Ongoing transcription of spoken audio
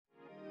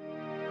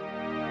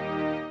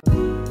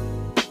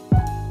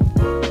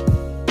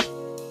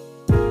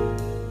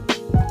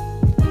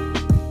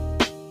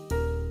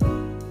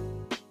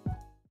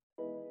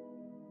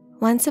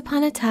Once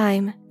upon a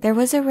time, there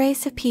was a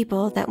race of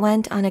people that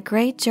went on a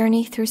great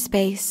journey through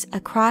space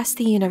across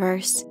the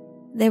universe.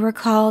 They were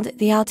called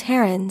the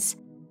Alterans.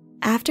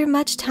 After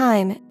much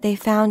time, they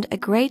found a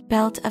great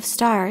belt of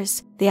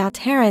stars. The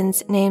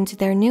Alterans named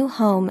their new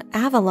home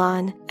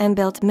Avalon and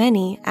built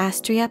many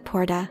Astria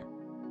Porta.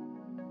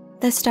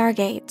 The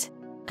Stargate,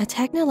 a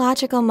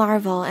technological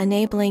marvel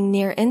enabling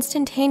near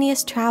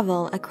instantaneous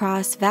travel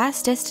across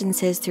vast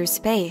distances through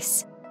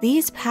space.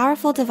 These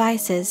powerful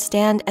devices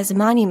stand as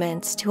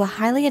monuments to a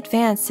highly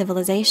advanced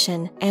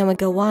civilization and would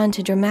go on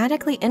to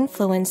dramatically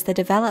influence the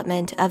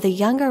development of the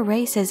younger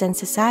races and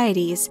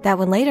societies that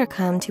would later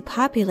come to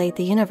populate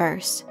the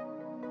universe.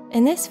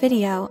 In this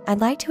video,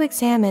 I'd like to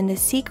examine the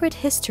secret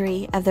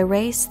history of the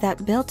race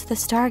that built the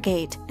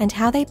Stargate and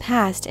how they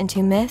passed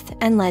into myth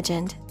and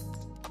legend.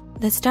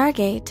 The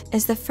Stargate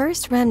is the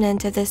first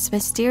remnant of this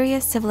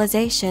mysterious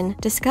civilization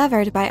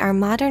discovered by our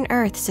modern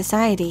Earth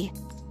society.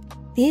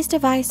 These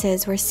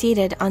devices were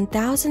seated on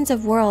thousands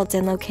of worlds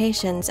and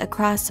locations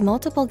across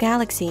multiple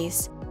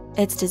galaxies.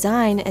 Its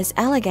design is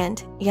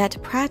elegant yet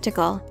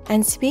practical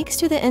and speaks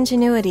to the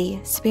ingenuity,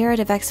 spirit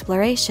of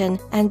exploration,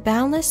 and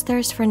boundless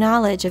thirst for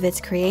knowledge of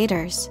its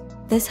creators.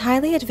 This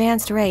highly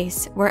advanced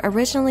race were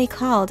originally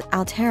called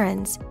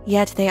Alterans,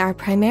 yet they are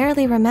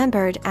primarily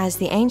remembered as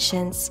the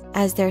Ancients,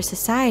 as their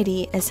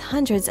society is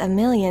hundreds of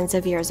millions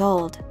of years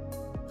old.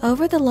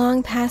 Over the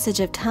long passage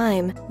of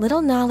time,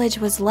 little knowledge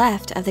was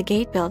left of the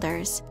gate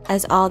builders,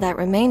 as all that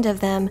remained of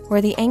them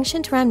were the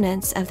ancient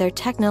remnants of their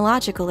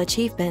technological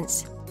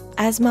achievements.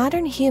 As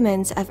modern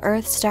humans of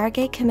Earth's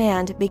Stargate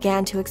Command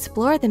began to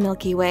explore the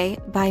Milky Way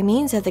by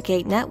means of the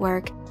Gate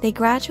Network, they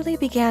gradually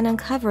began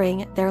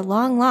uncovering their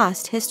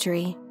long-lost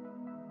history.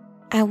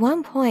 At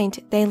one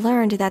point, they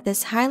learned that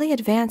this highly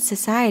advanced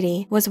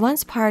society was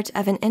once part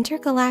of an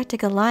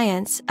intergalactic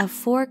alliance of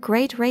 4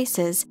 great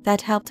races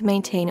that helped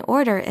maintain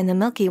order in the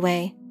Milky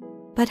Way.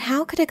 But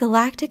how could a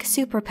galactic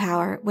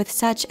superpower with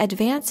such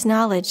advanced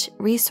knowledge,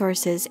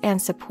 resources, and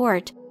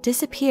support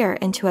disappear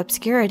into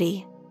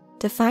obscurity?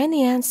 To find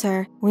the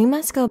answer, we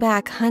must go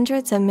back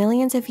hundreds of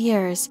millions of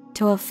years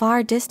to a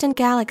far distant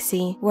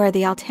galaxy where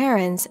the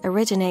Alterans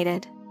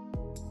originated.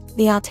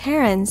 The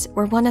Alterans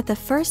were one of the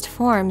first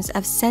forms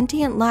of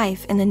sentient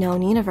life in the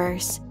known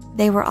universe.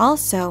 They were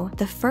also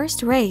the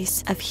first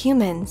race of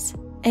humans.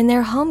 In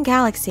their home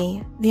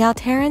galaxy, the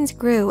Alterans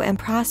grew and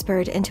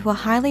prospered into a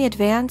highly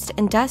advanced,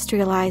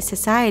 industrialized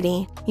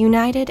society,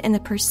 united in the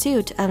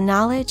pursuit of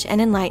knowledge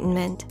and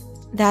enlightenment.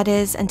 That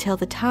is, until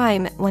the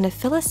time when a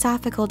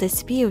philosophical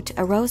dispute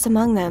arose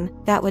among them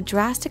that would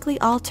drastically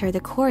alter the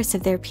course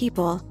of their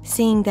people,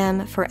 seeing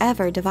them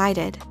forever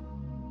divided.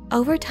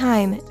 Over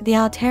time, the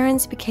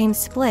Alterans became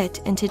split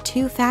into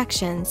 2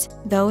 factions,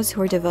 those who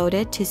were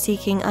devoted to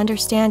seeking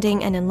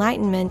understanding and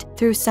enlightenment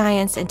through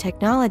science and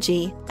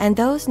technology, and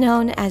those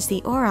known as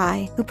the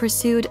Ori, who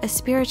pursued a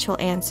spiritual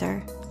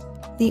answer.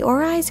 The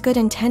Ori's good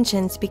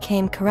intentions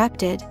became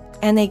corrupted,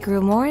 and they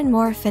grew more and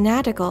more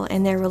fanatical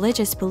in their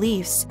religious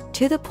beliefs,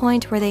 to the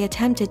point where they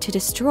attempted to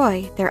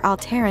destroy their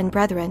Alteran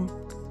brethren.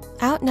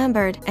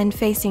 Outnumbered and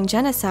facing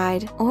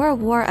genocide or a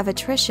war of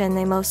attrition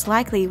they most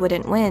likely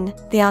wouldn't win,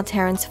 the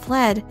Alterans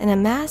fled in a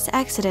mass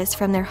exodus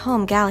from their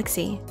home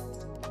galaxy.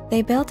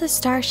 They built a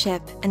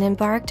starship and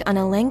embarked on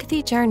a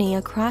lengthy journey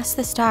across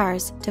the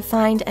stars to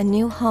find a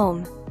new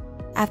home.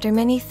 After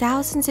many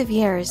thousands of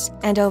years,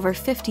 and over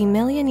 50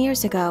 million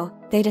years ago,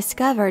 they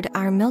discovered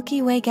our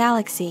Milky Way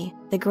galaxy,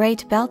 the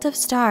great belt of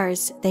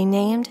stars they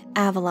named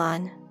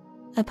Avalon.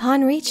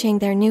 Upon reaching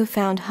their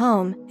newfound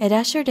home, it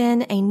ushered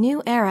in a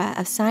new era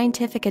of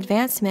scientific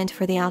advancement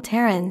for the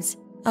Alterans.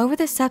 Over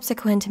the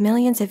subsequent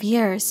millions of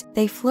years,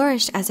 they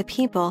flourished as a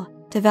people,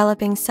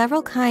 developing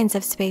several kinds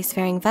of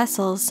spacefaring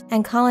vessels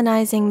and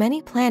colonizing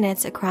many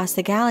planets across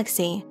the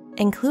galaxy,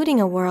 including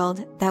a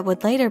world that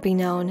would later be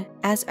known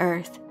as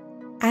Earth.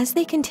 As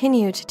they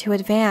continued to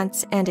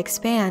advance and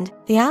expand,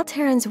 the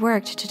Alterans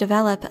worked to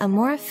develop a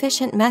more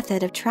efficient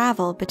method of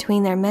travel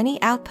between their many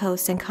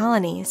outposts and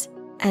colonies.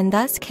 And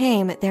thus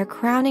came their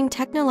crowning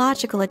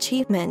technological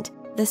achievement,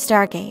 the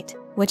Stargate,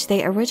 which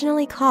they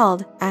originally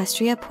called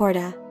Astria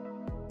Porta.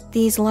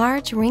 These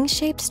large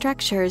ring-shaped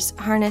structures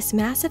harness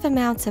massive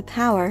amounts of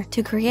power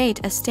to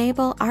create a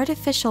stable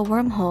artificial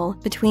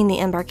wormhole between the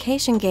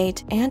embarkation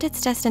gate and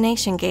its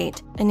destination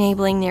gate,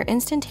 enabling near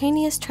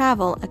instantaneous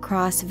travel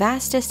across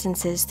vast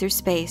distances through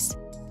space.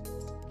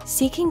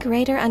 Seeking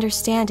greater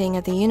understanding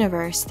of the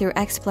universe through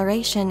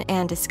exploration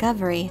and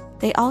discovery,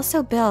 they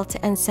also built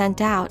and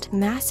sent out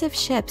massive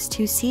ships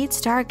to seed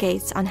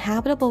stargates on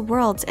habitable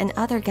worlds in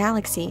other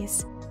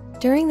galaxies.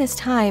 During this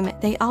time,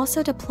 they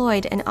also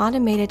deployed an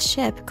automated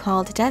ship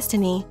called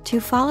Destiny to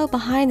follow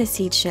behind the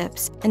seed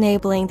ships,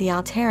 enabling the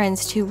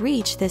Alterans to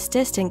reach this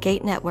distant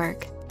gate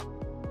network.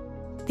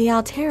 The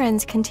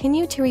Alterans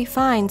continued to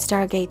refine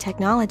Stargate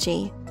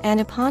technology, and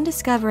upon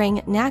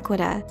discovering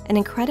naquita, an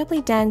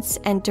incredibly dense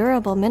and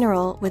durable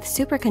mineral with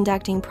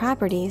superconducting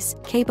properties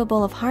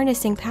capable of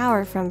harnessing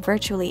power from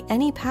virtually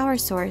any power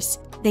source,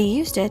 they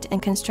used it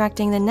in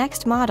constructing the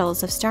next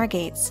models of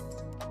Stargates.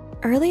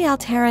 Early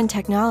Alteran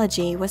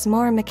technology was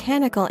more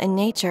mechanical in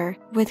nature,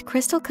 with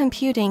crystal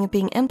computing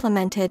being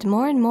implemented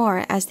more and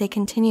more as they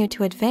continued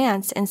to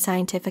advance in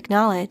scientific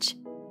knowledge.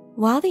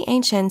 While the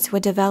ancients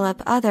would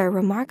develop other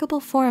remarkable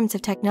forms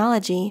of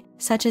technology,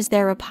 such as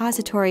their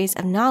repositories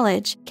of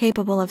knowledge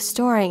capable of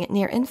storing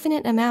near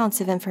infinite amounts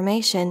of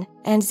information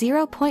and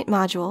zero-point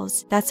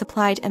modules that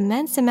supplied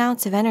immense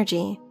amounts of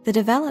energy, the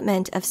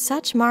development of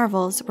such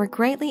marvels were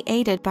greatly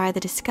aided by the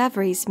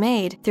discoveries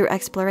made through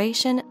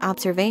exploration,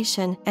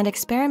 observation, and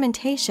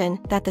experimentation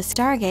that the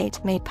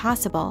Stargate made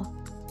possible.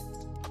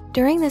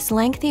 During this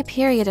lengthy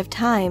period of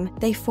time,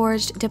 they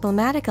forged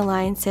diplomatic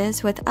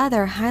alliances with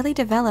other highly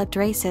developed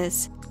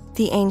races.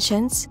 The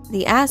Ancients,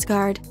 the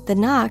Asgard, the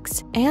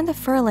Nox, and the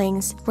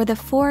Furlings were the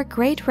four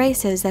great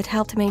races that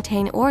helped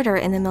maintain order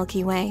in the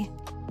Milky Way.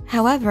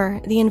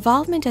 However, the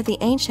involvement of the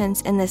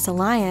Ancients in this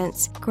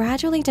alliance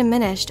gradually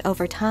diminished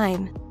over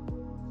time.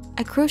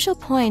 A crucial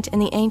point in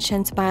the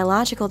Ancients'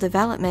 biological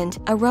development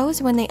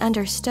arose when they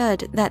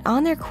understood that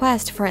on their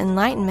quest for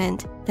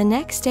enlightenment, the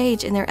next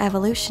stage in their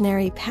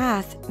evolutionary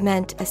path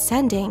meant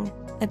ascending,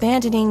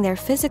 abandoning their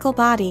physical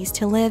bodies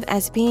to live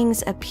as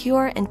beings of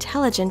pure,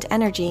 intelligent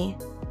energy.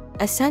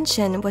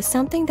 Ascension was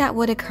something that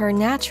would occur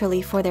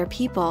naturally for their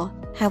people.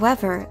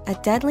 However, a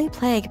deadly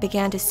plague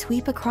began to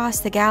sweep across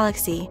the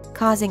galaxy,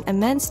 causing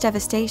immense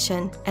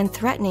devastation and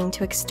threatening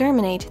to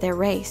exterminate their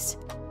race.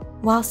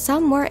 While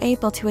some were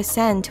able to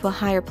ascend to a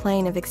higher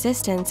plane of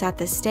existence at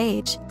this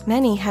stage,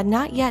 many had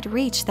not yet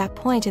reached that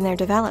point in their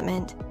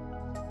development.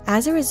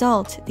 As a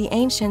result, the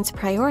Ancients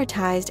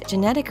prioritized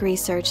genetic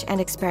research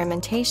and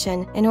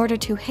experimentation in order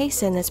to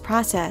hasten this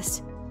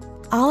process.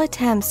 All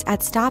attempts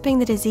at stopping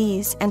the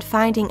disease and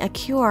finding a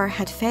cure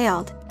had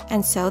failed,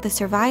 and so the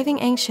surviving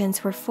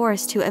Ancients were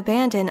forced to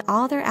abandon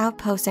all their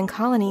outposts and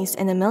colonies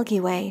in the Milky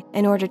Way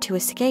in order to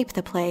escape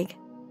the plague.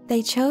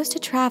 They chose to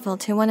travel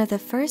to one of the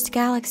first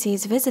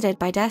galaxies visited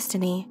by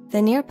destiny,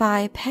 the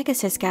nearby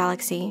Pegasus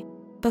galaxy.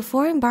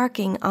 Before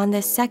embarking on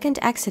this second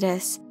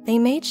exodus, they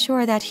made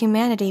sure that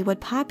humanity would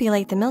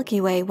populate the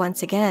Milky Way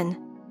once again.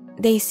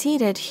 They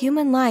seeded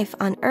human life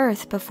on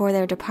Earth before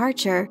their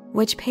departure,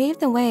 which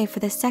paved the way for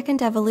the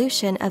second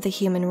evolution of the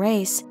human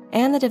race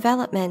and the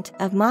development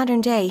of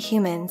modern-day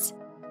humans.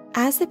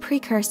 As the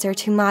precursor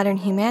to modern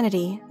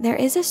humanity, there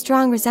is a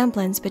strong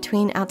resemblance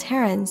between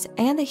Alterans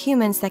and the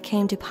humans that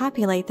came to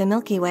populate the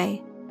Milky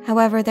Way.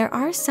 However, there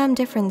are some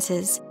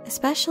differences,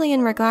 especially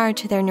in regard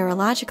to their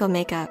neurological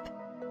makeup.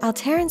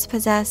 Alterans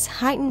possess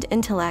heightened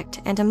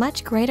intellect and a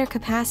much greater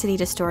capacity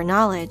to store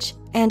knowledge,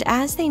 and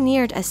as they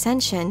neared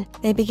ascension,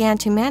 they began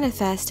to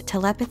manifest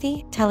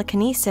telepathy,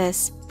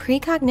 telekinesis,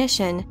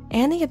 precognition,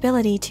 and the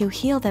ability to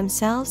heal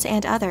themselves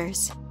and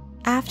others.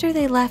 After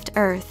they left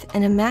Earth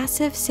in a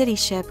massive city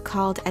ship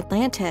called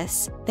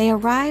Atlantis, they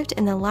arrived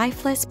in the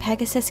lifeless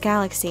Pegasus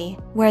galaxy,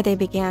 where they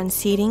began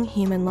seeding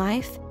human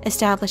life,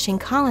 establishing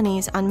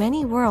colonies on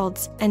many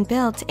worlds, and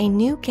built a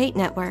new gate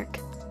network.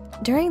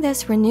 During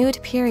this renewed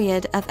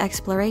period of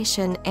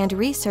exploration and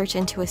research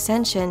into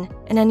ascension,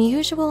 an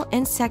unusual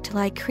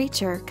insect-like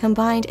creature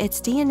combined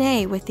its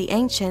DNA with the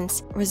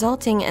Ancients,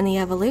 resulting in the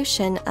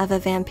evolution of a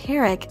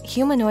vampiric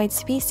humanoid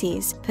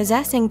species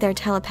possessing their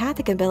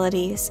telepathic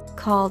abilities,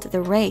 called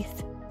the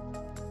Wraith.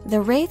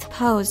 The Wraith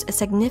pose a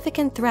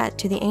significant threat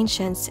to the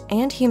Ancients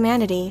and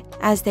humanity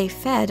as they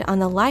fed on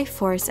the life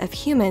force of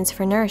humans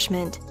for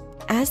nourishment.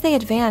 As they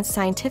advanced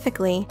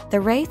scientifically,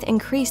 the Wraith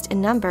increased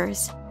in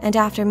numbers, and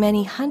after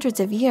many hundreds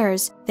of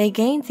years, they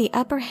gained the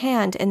upper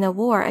hand in the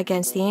war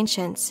against the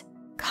Ancients.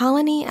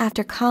 Colony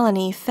after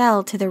colony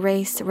fell to the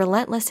Wraith's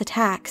relentless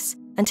attacks,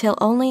 until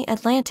only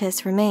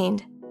Atlantis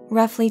remained.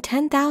 Roughly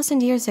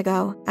 10,000 years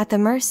ago, at the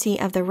mercy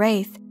of the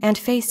Wraith and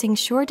facing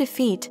sure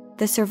defeat,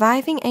 the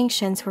surviving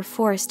Ancients were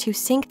forced to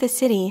sink the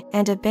city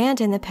and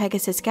abandon the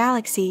Pegasus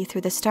galaxy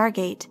through the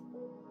Stargate.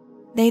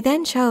 They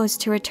then chose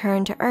to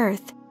return to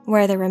Earth,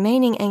 where the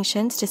remaining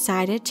Ancients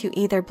decided to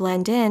either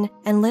blend in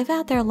and live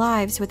out their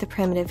lives with the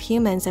primitive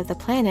humans of the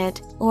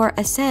planet, or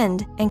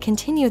ascend and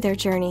continue their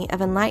journey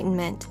of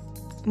enlightenment.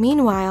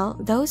 Meanwhile,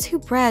 those who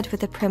bred with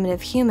the primitive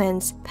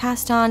humans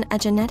passed on a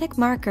genetic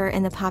marker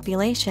in the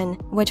population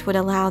which would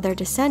allow their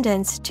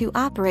descendants to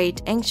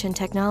operate ancient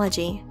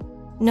technology.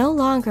 No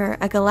longer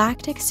a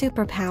galactic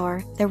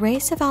superpower, the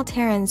race of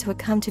Alterans would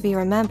come to be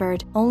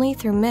remembered only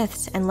through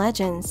myths and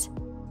legends.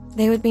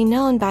 They would be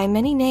known by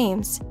many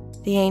names: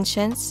 the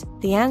Ancients,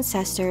 the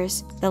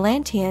Ancestors, the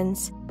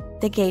Lanteans,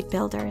 the Gate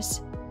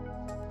Builders.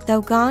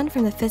 Though gone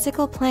from the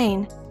physical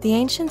plane, the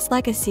Ancients'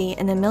 legacy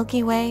in the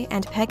Milky Way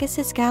and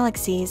Pegasus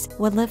galaxies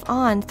would live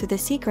on through the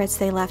secrets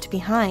they left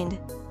behind.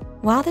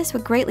 While this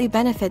would greatly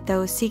benefit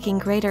those seeking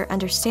greater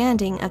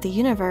understanding of the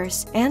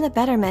universe and the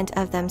betterment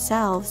of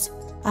themselves,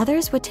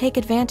 others would take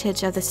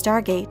advantage of the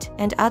Stargate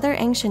and other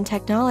ancient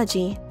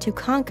technology to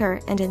conquer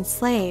and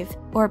enslave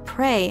or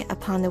prey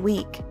upon the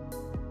weak.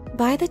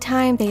 By the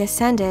time they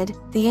ascended,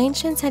 the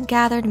Ancients had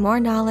gathered more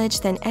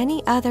knowledge than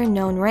any other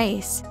known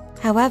race.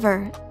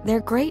 However, their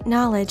great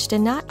knowledge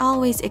did not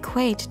always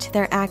equate to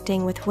their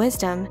acting with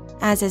wisdom,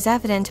 as is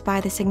evident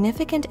by the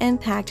significant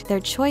impact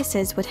their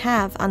choices would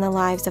have on the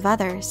lives of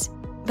others.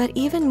 But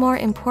even more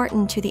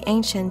important to the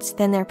ancients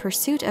than their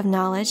pursuit of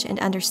knowledge and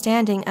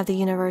understanding of the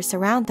universe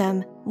around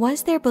them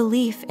was their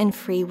belief in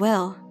free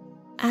will.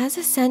 As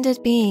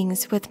ascended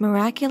beings with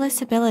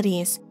miraculous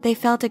abilities, they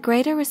felt a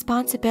greater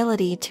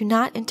responsibility to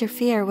not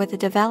interfere with the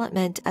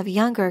development of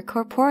younger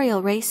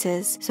corporeal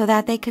races so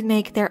that they could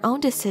make their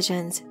own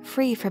decisions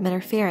free from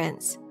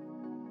interference.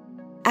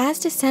 As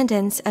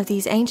descendants of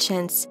these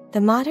ancients,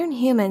 the modern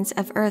humans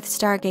of Earth's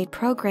Stargate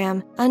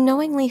program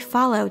unknowingly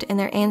followed in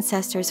their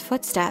ancestors'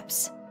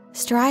 footsteps,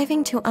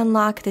 striving to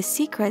unlock the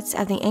secrets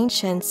of the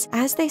ancients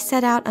as they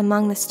set out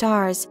among the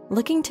stars,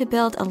 looking to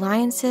build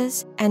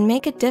alliances and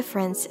make a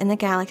difference in the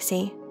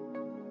galaxy.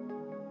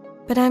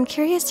 But I'm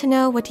curious to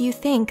know, what do you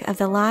think of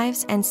the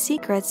lives and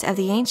secrets of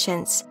the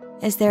ancients?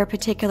 Is there a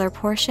particular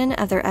portion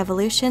of their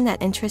evolution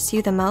that interests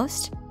you the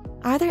most?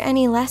 Are there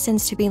any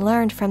lessons to be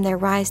learned from their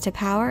rise to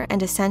power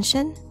and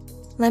ascension?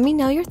 Let me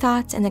know your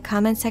thoughts in the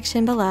comment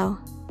section below.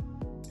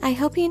 I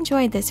hope you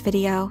enjoyed this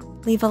video.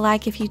 Leave a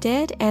like if you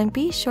did, and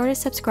be sure to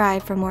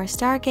subscribe for more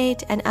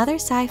Stargate and other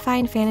sci-fi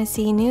and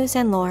fantasy news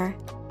and lore.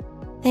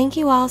 Thank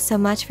you all so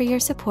much for your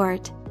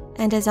support,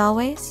 and as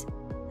always,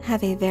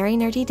 have a very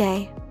nerdy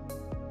day.